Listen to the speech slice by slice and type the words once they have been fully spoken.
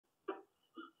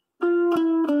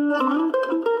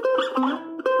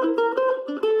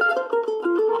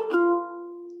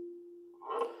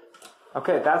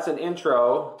Okay, that's an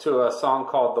intro to a song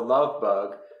called The Love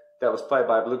Bug that was played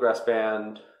by a bluegrass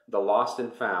band, The Lost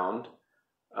and Found,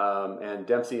 and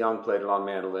Dempsey Young played it on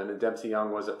mandolin. And Dempsey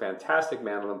Young was a fantastic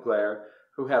mandolin player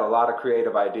who had a lot of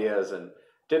creative ideas and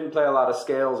didn't play a lot of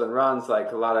scales and runs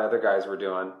like a lot of other guys were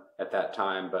doing at that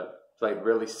time, but played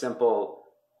really simple,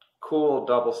 cool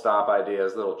double stop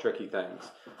ideas, little tricky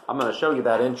things. I'm going to show you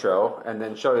that intro and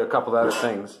then show you a couple other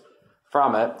things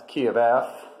from it. Key of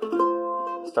F.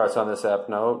 Starts on this F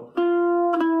note.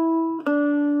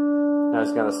 Now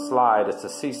it's going to slide. It's a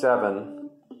C7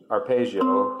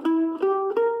 arpeggio,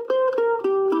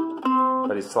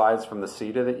 but he slides from the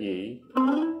C to the E.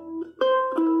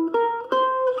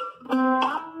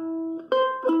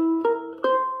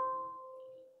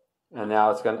 And now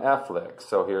it's going to F lick.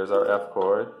 So here's our F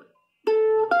chord.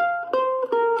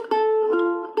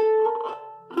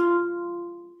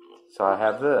 So I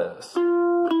have this.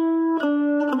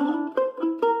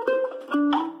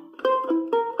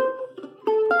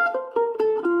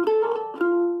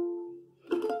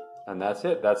 And that's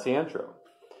it. That's the intro.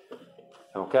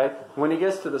 Okay? When he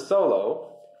gets to the solo,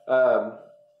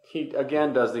 he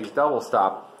again does these double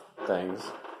stop things.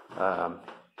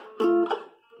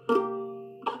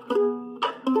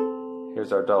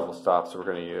 Here's our double stops we're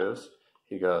going to use.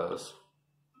 He goes,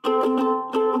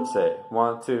 say,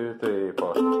 1, 2, 3,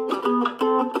 4.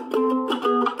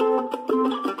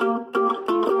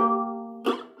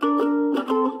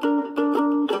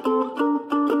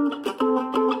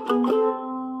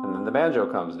 And then the banjo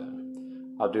comes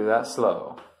in. I'll do that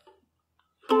slow.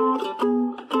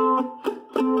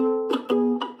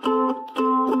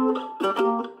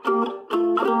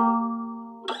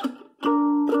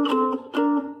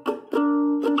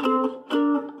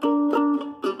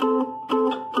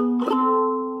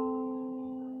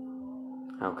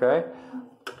 Okay,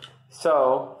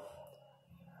 so,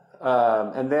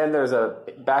 and then there's a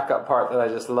backup part that I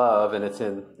just love, and it's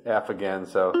in F again,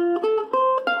 so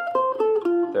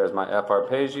there's my F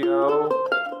arpeggio,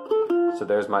 so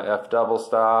there's my F double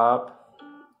stop,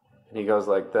 and he goes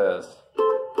like this.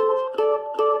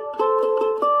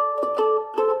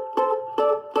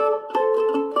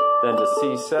 Then to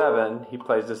C7, he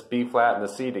plays this B flat and the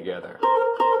C together.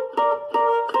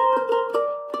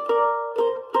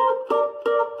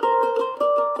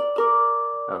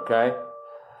 Okay,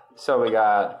 so we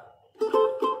got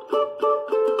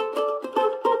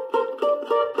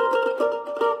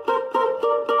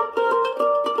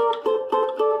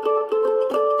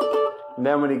and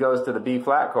then when he goes to the B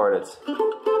flat chord, it's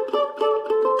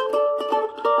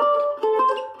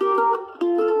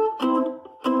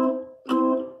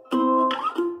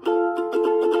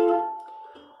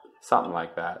something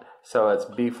like that. So it's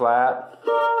B flat,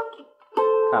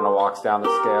 kind of walks down the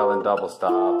scale and double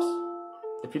stops.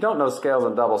 If you don't know scales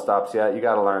and double stops yet, you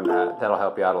got to learn that. That'll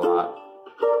help you out a lot.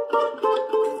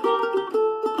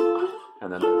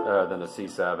 And then a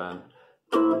C7.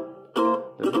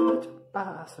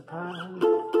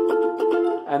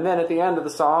 And then at the end of the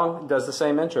song, it does the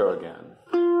same intro again.